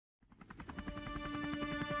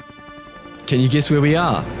Can you guess where we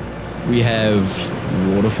are? We have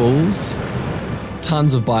waterfalls,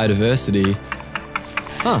 tons of biodiversity.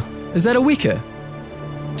 Huh, is that a weka?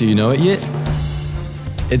 Do you know it yet?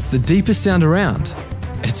 It's the deepest sound around.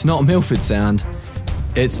 It's not Milford Sound,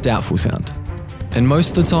 it's Doubtful Sound. And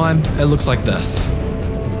most of the time, it looks like this.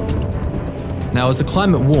 Now, as the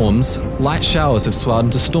climate warms, light showers have swelled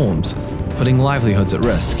into storms, putting livelihoods at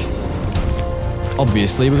risk.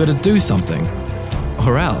 Obviously, we've got to do something,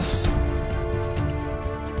 or else.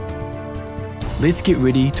 Let's get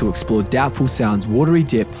ready to explore Doubtful Sound's watery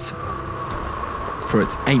depths for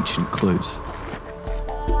its ancient clues.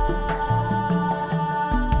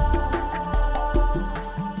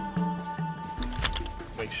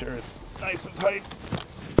 Make sure it's nice and tight.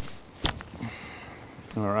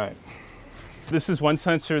 All right. This is one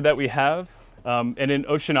sensor that we have. And in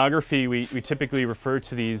oceanography, we typically refer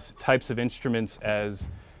to these types of instruments as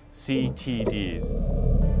CTDs.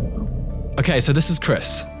 Okay, so this is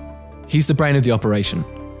Chris. He's the brain of the operation.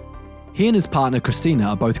 He and his partner Christina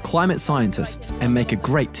are both climate scientists and make a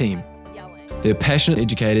great team. They're passionate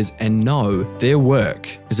educators and know their work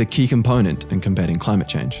is a key component in combating climate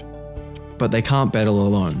change. But they can't battle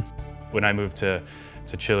alone. When I moved to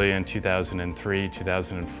Chile in 2003,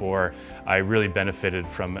 2004, I really benefited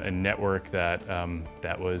from a network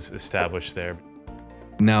that was established there.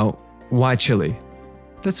 Now, why Chile?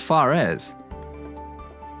 That's far as.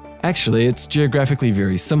 Actually, it's geographically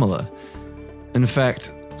very similar. In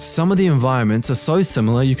fact, some of the environments are so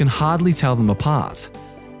similar you can hardly tell them apart.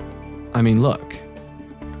 I mean, look.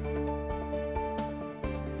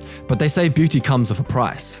 But they say beauty comes with a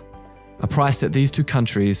price that these two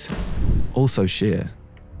countries also share.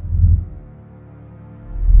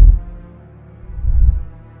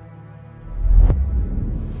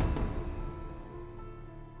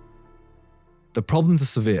 The problems are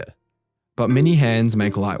severe, but many hands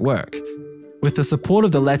make light work. With the support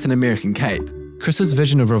of the Latin American Cape, Chris's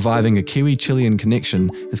vision of reviving a Kiwi-Chilean connection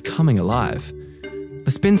is coming alive.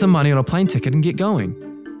 Let's spend some money on a plane ticket and get going.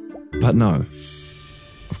 But no,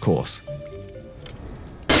 of course.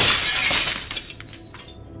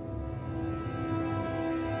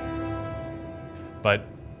 But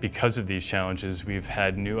because of these challenges, we've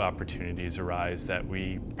had new opportunities arise that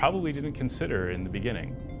we probably didn't consider in the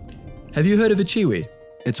beginning. Have you heard of a Chiwi?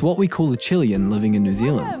 It's what we call a Chilean living in New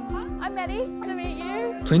Zealand. I'm Maddie, to meet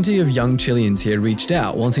you. Plenty of young Chileans here reached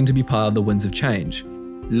out wanting to be part of the winds of change.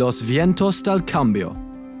 Los vientos del cambio.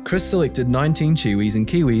 Chris selected 19 Chiwis and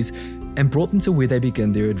Kiwis and brought them to where they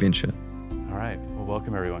begin their adventure. All right, well,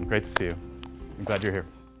 welcome everyone. Great to see you. I'm glad you're here.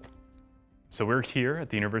 So we're here at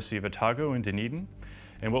the University of Otago in Dunedin,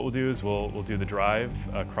 and what we'll do is we'll do the drive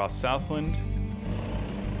across Southland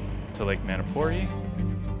to Lake Manapori.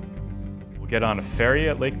 We'll get on a ferry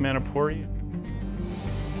at Lake Manapori,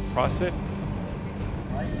 cross it,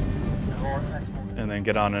 and then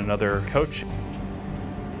get on another coach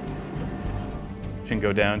and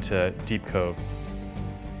go down to Deep Cove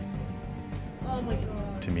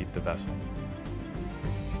to meet the vessel.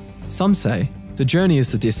 Some say the journey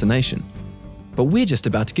is the destination, but we're just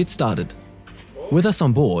about to get started. With us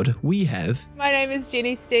on board, we have... My name is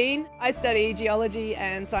Janic. I study geology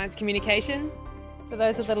and science communication. So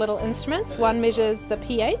those are the little instruments. One measures the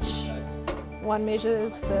pH, one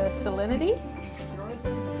measures the salinity,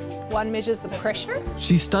 one measures the pressure.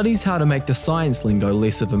 She studies how to make the science lingo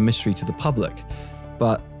less of a mystery to the public,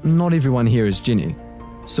 but not everyone here is Jenny.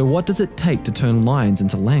 So what does it take to turn lines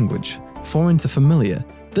into language, foreign to familiar,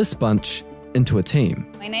 this bunch into a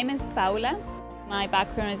team? My name is Paula. My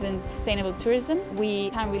background is in sustainable tourism. We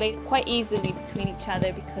can relate quite easily between each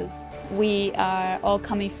other because we are all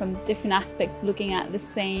coming from different aspects looking at the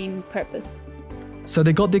same purpose. So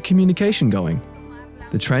they got their communication going.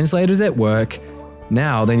 The translator's at work.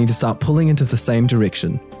 Now they need to start pulling into the same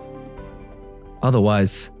direction.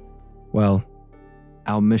 Otherwise, well,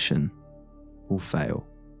 our mission will fail.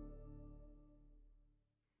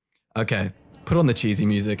 Okay, put on the cheesy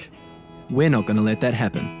music. We're not going to let that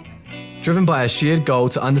happen. Driven by a shared goal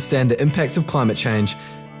to understand the impacts of climate change,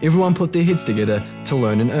 everyone put their heads together to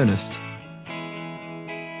learn in earnest.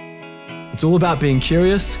 It's all about being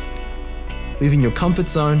curious, leaving your comfort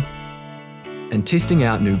zone, and testing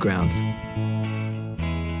out new grounds.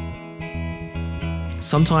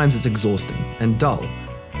 Sometimes it's exhausting and dull,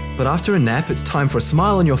 but after a nap, it's time for a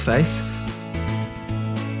smile on your face,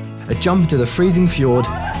 a jump into the freezing fjord,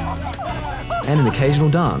 and an occasional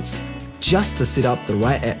dance, just to set up the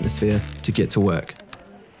right atmosphere to get to work.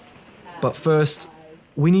 But first,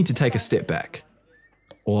 we need to take a step back,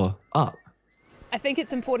 or up. I think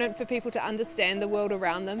it's important for people to understand the world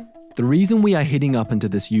around them The reason we are heading up into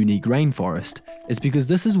this unique rainforest is because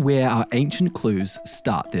this is where our ancient clues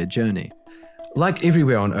start their journey. Like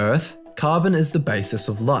everywhere on Earth, carbon is the basis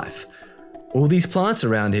of life. All these plants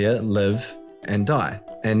around here live and die,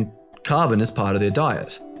 and carbon is part of their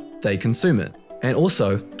diet. They consume it, and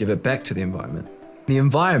also give it back to the environment. The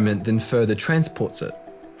environment then further transports it,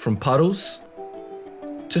 from puddles,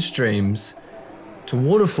 to streams, to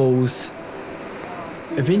waterfalls.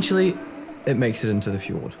 Eventually, it makes it into the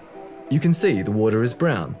fjord. You can see the water is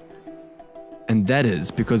brown. And that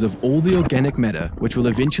is because of all the organic matter which will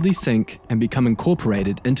eventually sink and become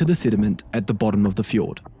incorporated into the sediment at the bottom of the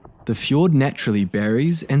fjord. The fjord naturally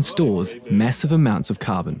buries and stores massive amounts of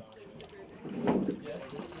carbon.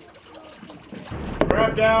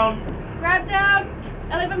 Grab down! Grab down!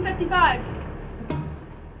 11:55.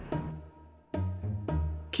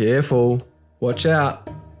 Careful, watch out.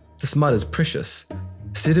 This mud is precious.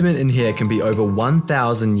 Sediment in here can be over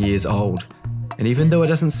 1,000 years old. And even though it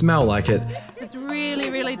doesn't smell like it, It's really,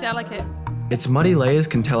 really delicate. its muddy layers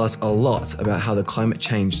can tell us a lot about how the climate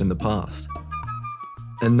changed in the past.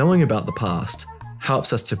 And knowing about the past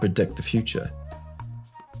helps us to predict the future.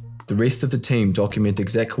 The rest of the team document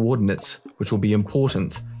exact coordinates, which will be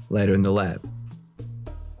important later in the lab.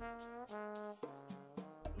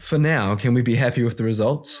 For now, can we be happy with the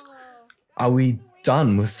results? Are we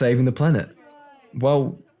done with saving the planet?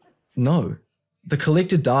 Well, no. The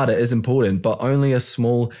collected data is important, but only a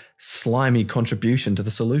small, slimy contribution to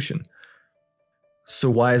the solution. So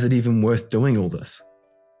why is it even worth doing all this?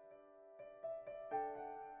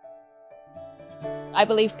 I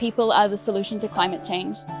believe people are the solution to climate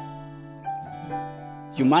change.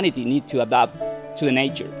 Humanity needs to adapt to the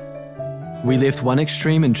nature. We left one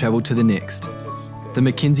extreme and travelled to the next. The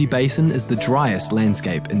Mackenzie Basin is the driest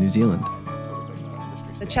landscape in New Zealand.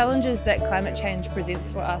 The challenges that climate change presents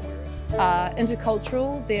for us are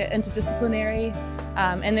intercultural, they're interdisciplinary,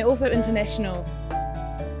 and they're also international.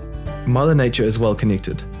 Mother Nature is well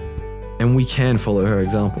connected, and we can follow her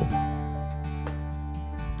example.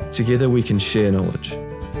 Together we can share knowledge.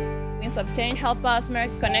 Means of change help us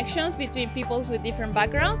make connections between people with different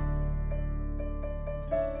backgrounds.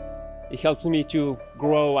 It helps me to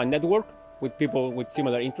grow a network with people with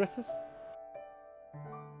similar interests.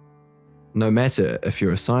 No matter if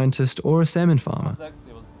you're a scientist or a salmon farmer.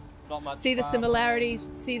 See the similarities,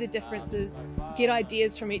 see the differences, get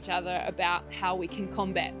ideas from each other about how we can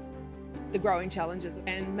combat the growing challenges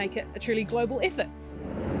and make it a truly global effort.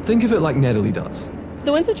 Think of it like Natalie does.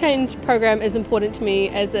 The Winds of Change program is important to me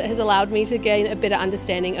as it has allowed me to gain a better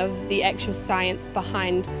understanding of the actual science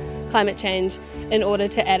behind climate change in order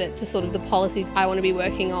to add it to sort of the policies I want to be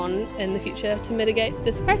working on in the future to mitigate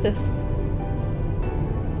this crisis.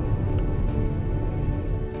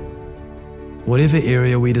 Whatever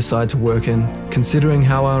area we decide to work in, considering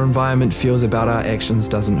how our environment feels about our actions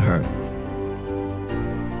doesn't hurt.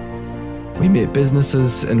 We met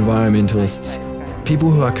businesses, environmentalists, people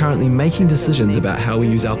who are currently making decisions about how we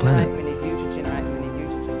use our planet.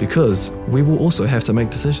 Because we will also have to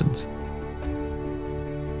make decisions.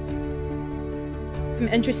 I'm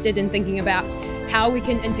interested in thinking about how we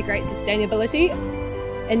can integrate sustainability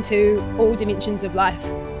into all dimensions of life.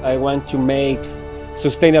 I want to make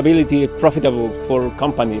sustainability profitable for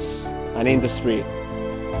companies and industry.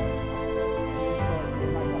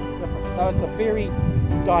 So it's a very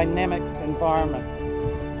dynamic environment,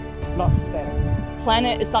 not static.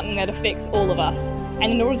 Planet is something that affects all of us, and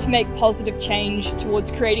in order to make positive change towards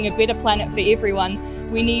creating a better planet for everyone,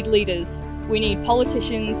 we need leaders, we need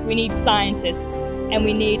politicians, we need scientists, and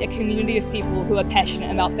we need a community of people who are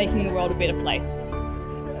passionate about making the world a better place.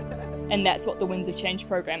 And that's what the Winds of Change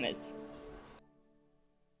program is.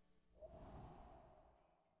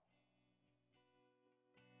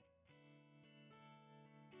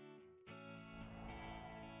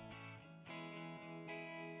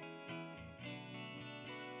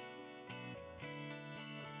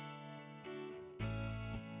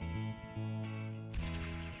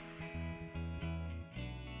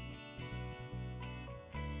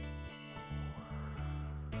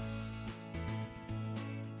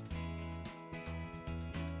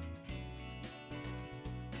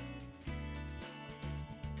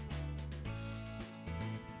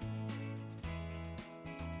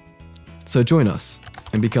 So join us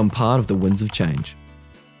and become part of the Winds of Change.